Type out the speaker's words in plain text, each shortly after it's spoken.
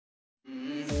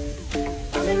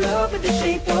in love with the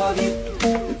shape of you.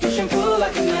 We push and pull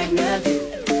like a magnet do.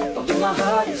 Although my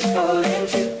heart is falling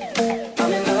too.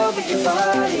 I'm in love with your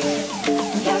body.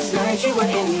 Last night you were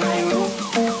in my room.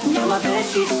 Now my bed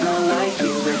sheets smell like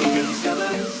you. Every day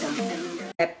discovering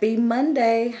something. Happy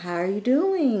Monday. How are you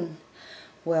doing?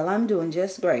 Well, I'm doing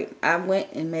just great. I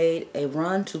went and made a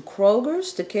run to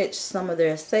Krogers to catch some of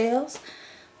their sales.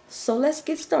 So let's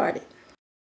get started.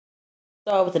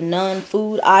 Start with the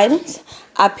non-food items.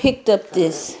 I picked up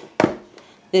this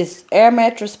air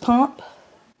mattress pump,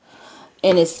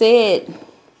 and it said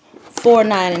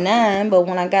 $4.99, but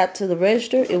when I got to the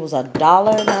register, it was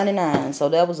 $1.99. So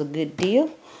that was a good deal.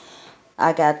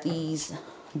 I got these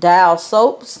Dial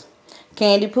soaps,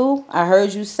 Candy Poo. I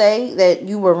heard you say that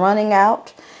you were running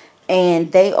out,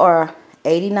 and they are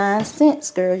 89 cents,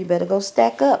 girl. You better go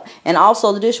stack up. And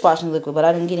also the dishwashing liquid, but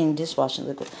I didn't get any dishwashing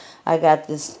liquid. I got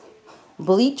this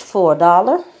bleach for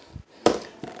 $1.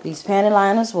 These panty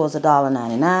liners was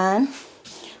 $1.99.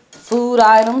 Food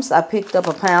items, I picked up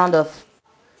a pound of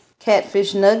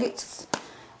catfish nuggets.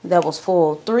 That was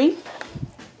 $4.03.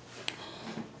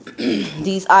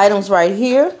 These items right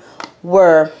here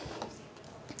were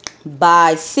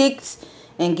buy 6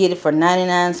 and get it for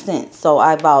 99 cents. So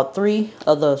I bought 3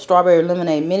 of the strawberry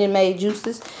lemonade Minute Maid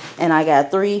juices, and I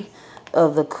got 3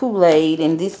 of the Kool-Aid,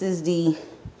 and this is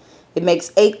it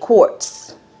makes 8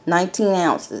 quarts, 19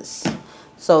 ounces.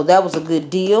 So that was a good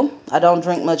deal. I don't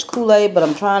drink much Kool-Aid, but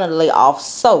I'm trying to lay off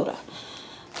soda.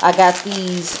 I got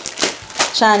these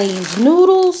Chinese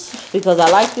noodles because I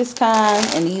like this kind,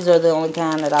 and these are the only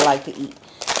kind that I like to eat.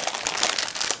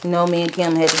 You know, me and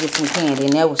Kim had to get some candy,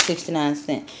 and that was 69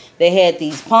 cents. They had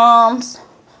these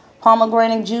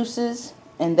pomegranate juices,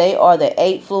 and they are the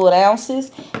 8 fluid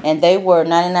ounces, and they were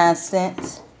 99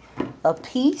 cents a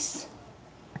piece.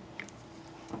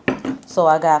 So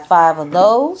I got 5 of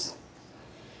those.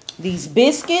 These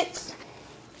biscuits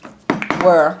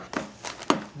were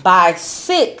buy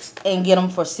 6 and get them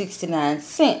for 69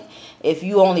 cents. If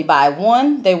you only buy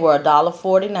 1, they were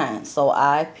 $1.49. So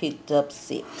I picked up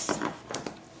 6.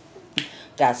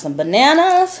 Got some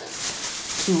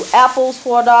bananas, 2 apples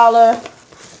for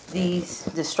 $1.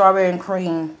 The strawberry and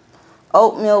cream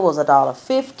oatmeal was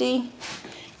 $1.50.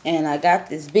 And I got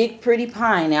this big pretty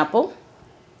pineapple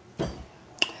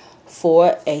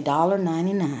for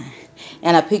 $1.99.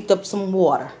 And I picked up some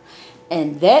water.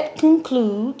 And that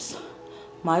concludes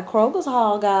my Krogers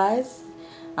haul, guys.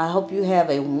 I hope you have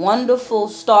a wonderful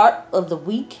start of the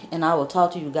week, and I will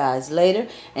talk to you guys later.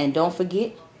 And don't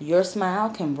forget, your smile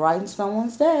can brighten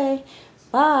someone's day.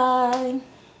 Bye.